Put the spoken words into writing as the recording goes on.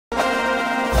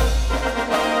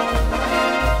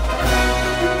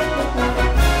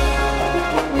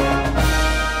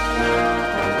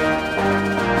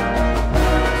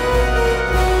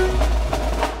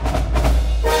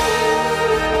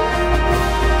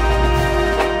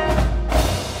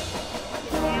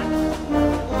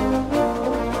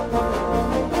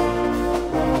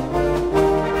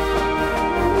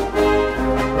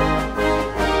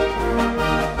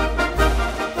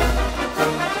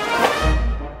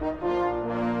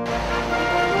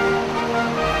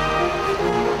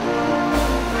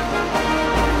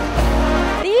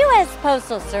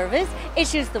Postal Service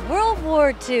issues the World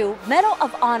War II Medal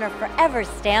of Honor Forever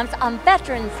stamps on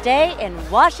Veterans Day in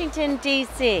Washington,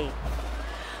 D.C.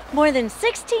 More than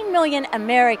 16 million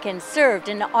Americans served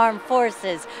in the armed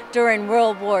forces during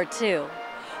World War II.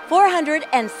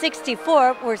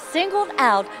 464 were singled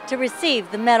out to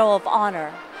receive the Medal of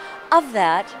Honor. Of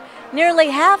that, nearly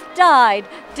half died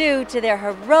due to their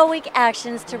heroic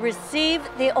actions to receive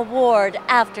the award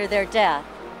after their death.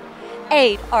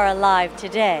 8 are alive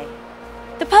today.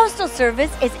 The Postal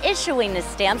Service is issuing the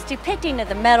stamps depicting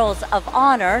the Medals of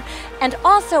Honor and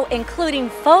also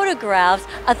including photographs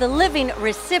of the living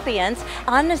recipients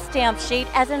on the stamp sheet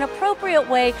as an appropriate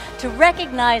way to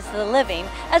recognize the living,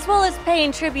 as well as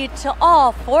paying tribute to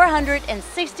all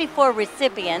 464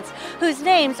 recipients whose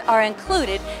names are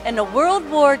included in the World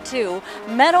War II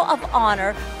Medal of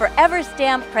Honor Forever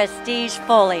Stamp Prestige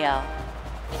Folio.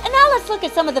 And now let's look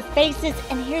at some of the faces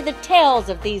and hear the tales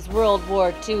of these World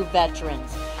War II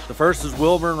veterans. The first is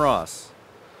Wilburn Ross.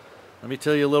 Let me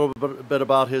tell you a little bit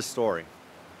about his story.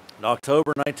 In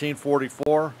October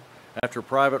 1944, after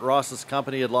Private Ross's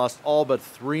company had lost all but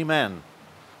 3 men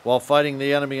while fighting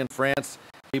the enemy in France,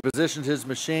 he positioned his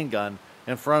machine gun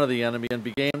in front of the enemy and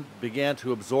began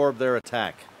to absorb their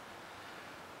attack.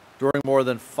 During more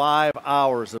than 5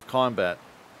 hours of combat,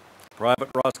 Private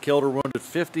Ross killed or wounded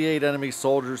 58 enemy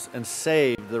soldiers and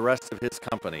saved the rest of his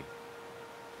company.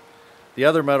 The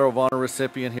other Medal of Honor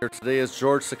recipient here today is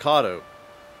George Ciccato,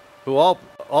 who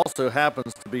also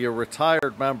happens to be a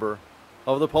retired member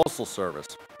of the Postal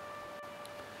Service.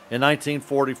 In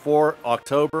 1944,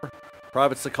 October,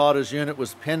 Private Ciccato's unit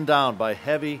was pinned down by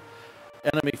heavy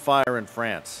enemy fire in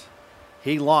France.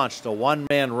 He launched a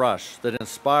one-man rush that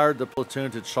inspired the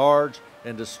platoon to charge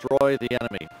and destroy the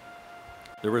enemy.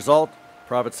 The result,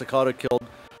 Private Ciccato killed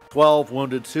 12,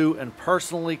 wounded 2, and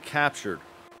personally captured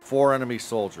 4 enemy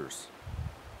soldiers.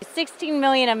 16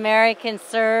 million Americans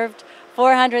served,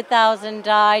 400,000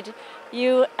 died.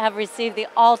 You have received the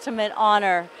ultimate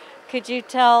honor. Could you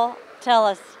tell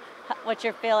us what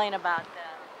you're feeling about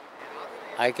that?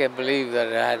 I can't believe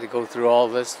that I had to go through all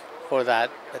this for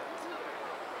that. But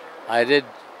I did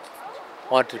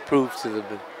want to prove to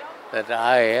them that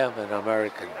I am an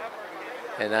American.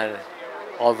 And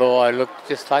although I look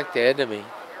just like the enemy,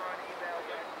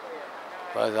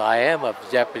 because I am of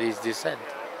Japanese descent.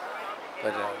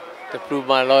 But to prove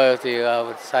my loyalty, I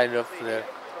would sign up for the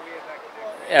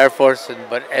Air Force,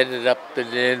 but ended up in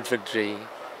the infantry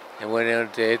and went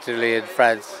into Italy and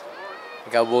France.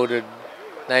 Got wounded,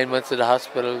 9 months in the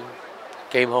hospital,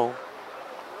 came home,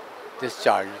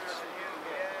 discharged.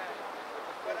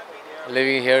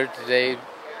 Living here today,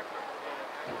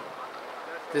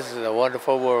 this is a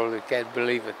wonderful world. I can't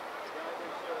believe it.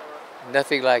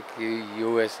 Nothing like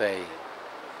USA.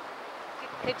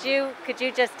 Could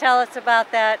you just tell us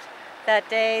about that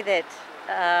day, that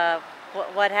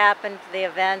what happened, the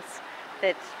events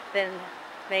that then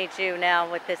made you now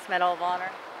with this Medal of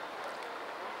Honor?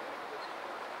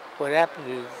 What happened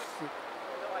is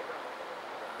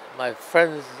my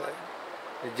friends,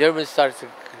 the Germans started to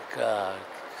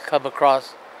come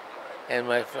across,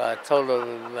 and I told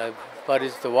my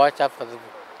buddies to watch out for the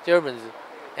Germans,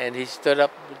 and he stood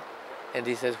up and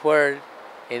he says, "Where?"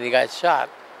 And he got shot.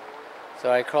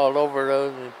 So I crawled over to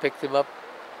him and picked him up,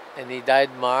 and he died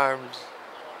in my arms.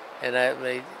 And it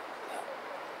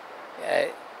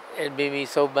made me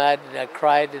so mad, and I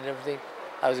cried and everything.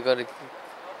 I was going to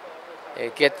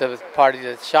get the party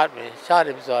that shot him,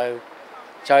 so I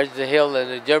charged the hill, and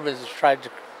the Germans tried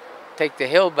to take the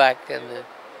hill back, and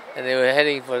they were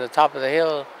heading for the top of the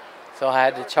hill, so I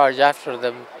had to charge after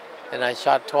them, and I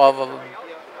shot 12 of them,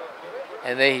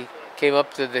 and they came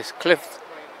up to this cliff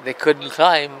they couldn't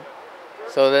climb,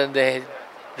 so then they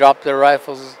dropped their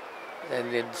rifles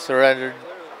and then surrendered,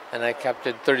 and I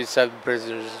captured 37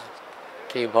 prisoners,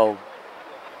 came home.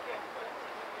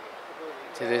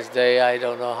 To this day, I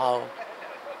don't know how.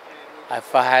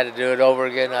 If I had to do it over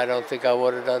again, I don't think I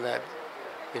would have done that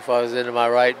if I was in my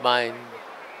right mind.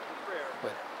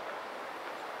 But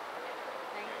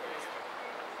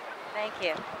thank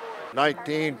you.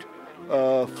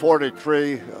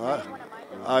 1943,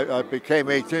 I became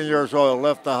 18 years old. I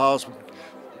left the house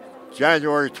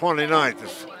January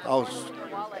 29th. I was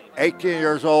 18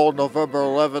 years old, November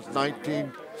 11th,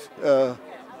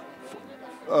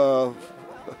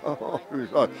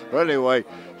 anyway,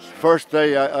 first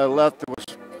day I left, there was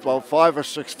about 5 or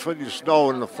 6 feet of snow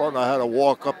in the front. I had to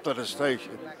walk up to the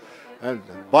station, and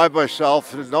by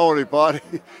myself, didn't know anybody.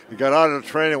 I got out of the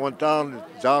train and went down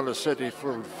the city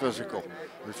for the physical.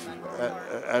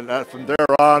 And from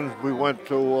there on, we went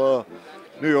to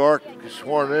New York,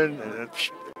 sworn in, and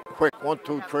quick, 1,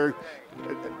 2, 3.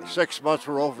 6 months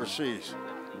we're overseas.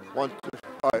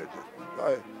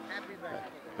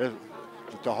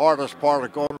 The hardest part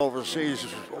of going overseas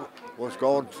was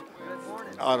going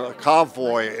on a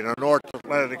convoy in the North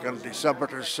Atlantic on December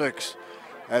the 6th,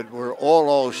 and where all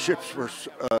those ships were,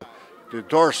 the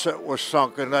Dorset was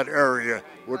sunk in that area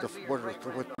with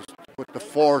the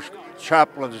 4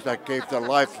 chaplains that gave their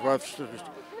life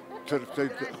to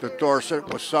the Dorset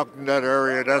was sunk in that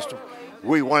area.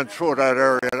 We went through that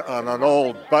area on an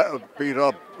old beat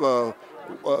up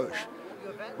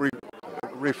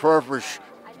refurbished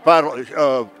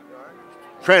battle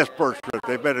transport ship.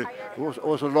 It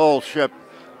was an old ship,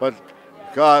 but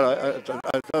God,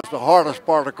 that's the hardest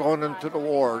part of going into the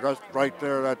war. That's right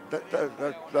there.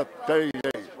 That day,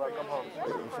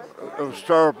 it was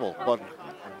terrible, but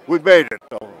we made it.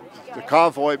 Though. The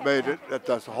convoy made it.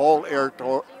 The whole Air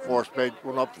Force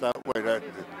went up that way. That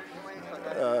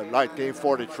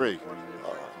 1943.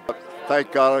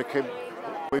 Thank God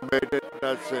we made it.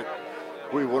 That's it.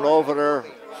 We went over there.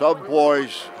 Some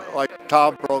boys, like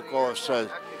Tom Brokaw says,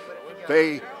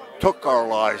 they took our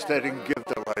lives. They didn't give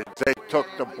their lives. They took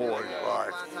the boys'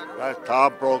 lives. That's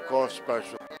Tom Brokaw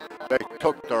special. They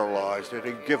took their lives. They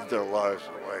didn't give their lives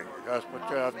away. That's what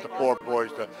you have the poor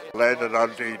boys that landed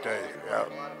on D-Day. Yeah,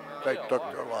 they took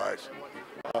their lives.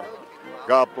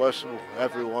 God bless them,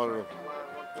 every one of them.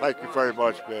 Thank you very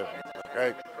much, man.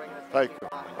 Okay? Thank you.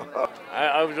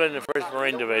 I was in the 1st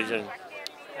Marine Division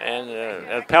and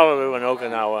at Peleliu in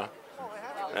Okinawa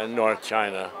and North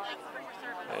China.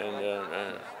 And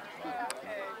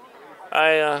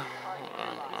I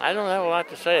don't have a lot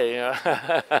to say.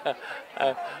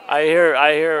 I hear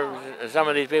some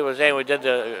of these people saying we did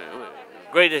the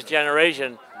greatest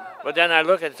generation, but then I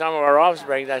look at some of our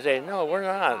offspring and I say, no, we're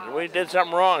not. We did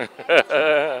something wrong.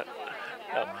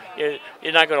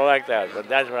 You're not going to like that, but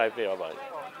that's what I feel about it.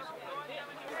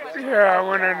 Yeah, I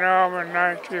went in the Army in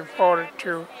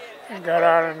 1942 and got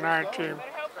out in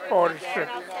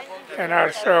 1946. And I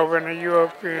served in the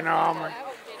European Army,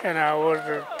 and I was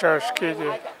a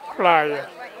Tuskegee flyer.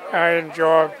 I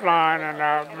enjoyed flying, and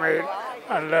I made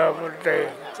a lovely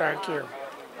day. Thank you.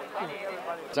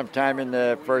 Sometime in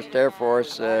the 1st Air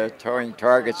Force, towing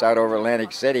targets out over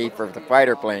Atlantic City for the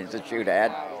fighter planes to shoot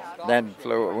at. Then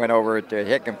went over to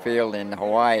Hickam Field in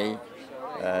Hawaii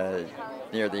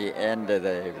near the end of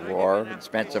the war and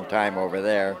spent some time over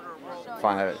there.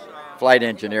 Flight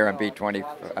engineer on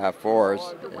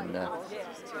B-24s and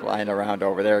flying around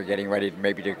over there, getting ready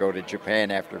maybe to go to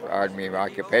Japan after Army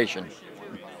occupation.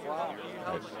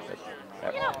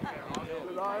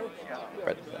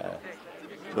 But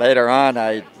later on,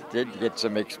 I did get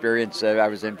some experience. I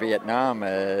was in Vietnam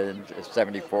in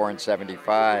 74 and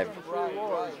 75.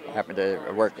 I happened to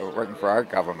working for our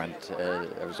government.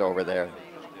 I was over there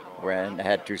when I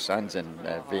had 2 sons in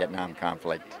the Vietnam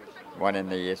conflict. One in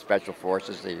the Special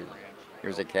Forces, he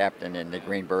was a captain in the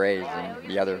Green Berets, and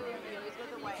the other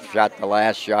shot the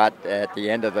last shot at the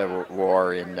end of the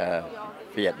war in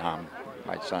Vietnam,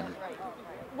 my son.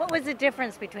 What was the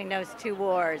difference between those 2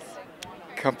 wars?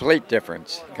 Complete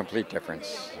difference, complete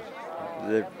difference.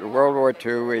 The World War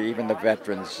II, even the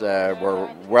veterans were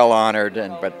well honored,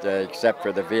 but except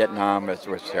for the Vietnam, it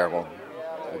was terrible,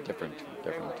 different.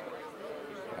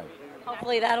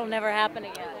 Hopefully that'll never happen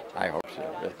again. I hope so.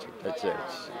 That's it.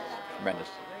 It's tremendous.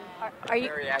 Are you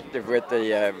very active with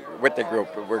the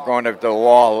group? We're going to the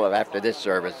wall after this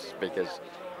service because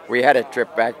we had a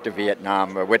trip back to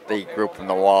Vietnam with the group from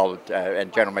the wall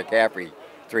and General McCaffrey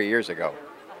 3 years ago,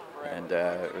 and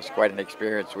it was quite an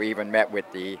experience. We even met with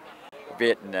the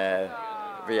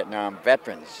Vietnam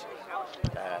Veterans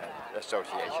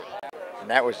Association, and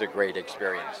that was a great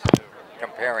experience.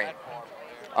 Comparing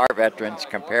our veterans,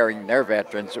 comparing their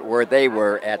veterans where they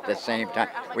were at the same time.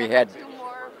 We had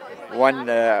one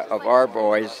of our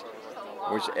boys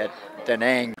was at Da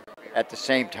Nang at the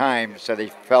same time, so they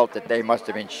felt that they must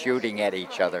have been shooting at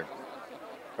each other.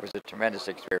 It was a tremendous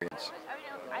experience.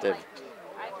 It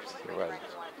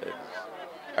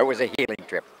was a healing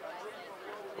trip.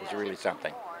 It was really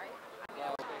something.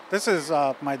 This is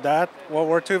my dad, World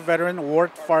War II veteran,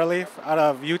 Ward Farley, out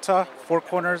of Utah, Four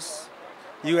Corners,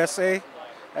 USA,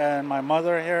 and my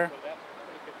mother here.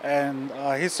 And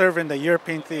he served in the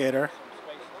European theater.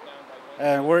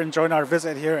 And we're enjoying our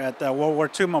visit here at the World War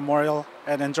II Memorial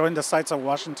and enjoying the sights of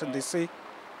Washington, D.C.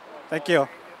 Thank you.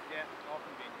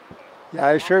 Yeah,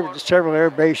 I served at several air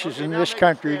bases in this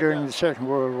country during the Second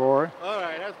World War.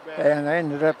 And I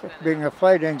ended up being a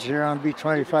flight engineer on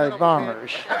B-25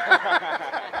 bombers.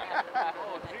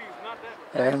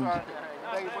 And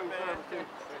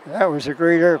that was a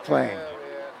great airplane.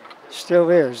 Still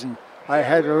is. And I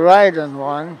had to ride on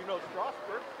one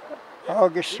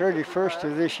August 31st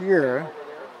of this year,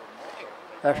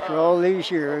 after all these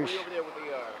years,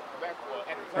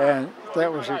 and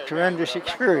that was a tremendous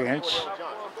experience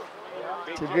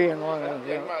to be in one of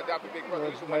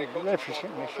those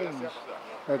magnificent machines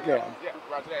again.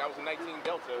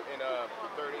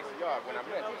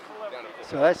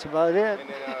 So that's about it.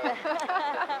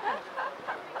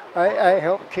 I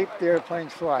helped keep the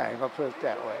airplanes flying, I'll put it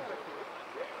that way.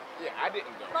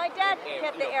 My dad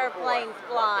kept the airplanes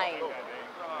flying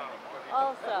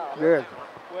also. Good.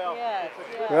 Yes,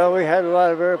 yes. Well, we had a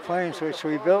lot of airplanes which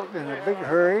we built in a big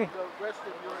hurry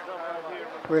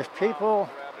with people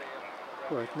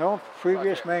with no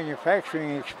previous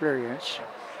manufacturing experience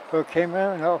who came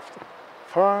in off the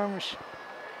farms,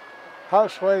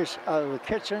 housewives out of the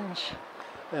kitchens,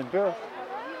 and built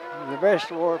the best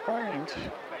warplanes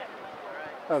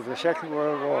of the Second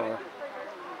World War.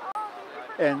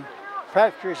 And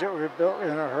factories that were built in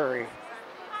a hurry.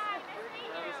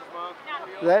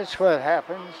 That's what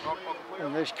happens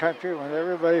in this country when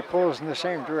everybody pulls in the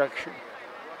same direction.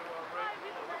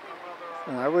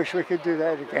 And I wish we could do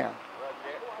that again.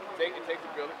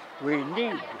 We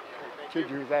need to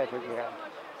do that again.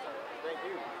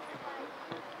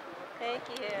 Thank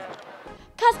you.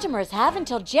 Customers have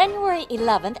until January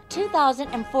 11th,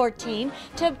 2014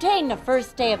 to obtain the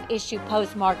first day of issue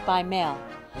postmark by mail.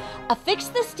 Affix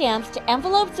the stamps to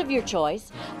envelopes of your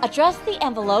choice, address the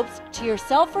envelopes to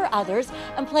yourself or others,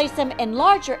 and place them in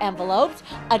larger envelopes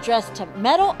addressed to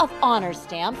Medal of Honor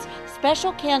stamps,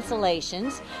 special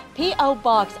cancellations, P.O.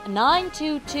 Box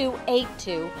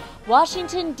 92282,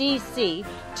 Washington, D.C.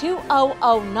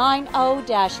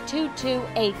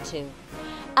 20090-2282.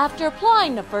 After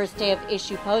applying the first day of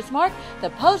issue postmark,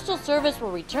 the Postal Service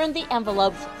will return the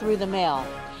envelopes through the mail.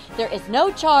 There is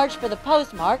no charge for the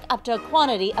postmark up to a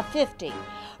quantity of 50.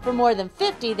 For more than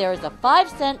 50, there is a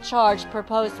 5-cent charge per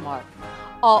postmark.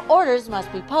 All orders must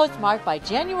be postmarked by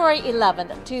January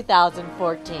 11th,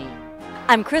 2014.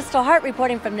 I'm Kristal Hart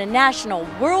reporting from the National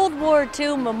World War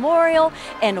II Memorial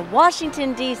in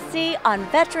Washington, D.C. on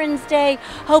Veterans Day.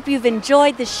 Hope you've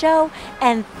enjoyed the show,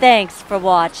 and thanks for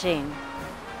watching.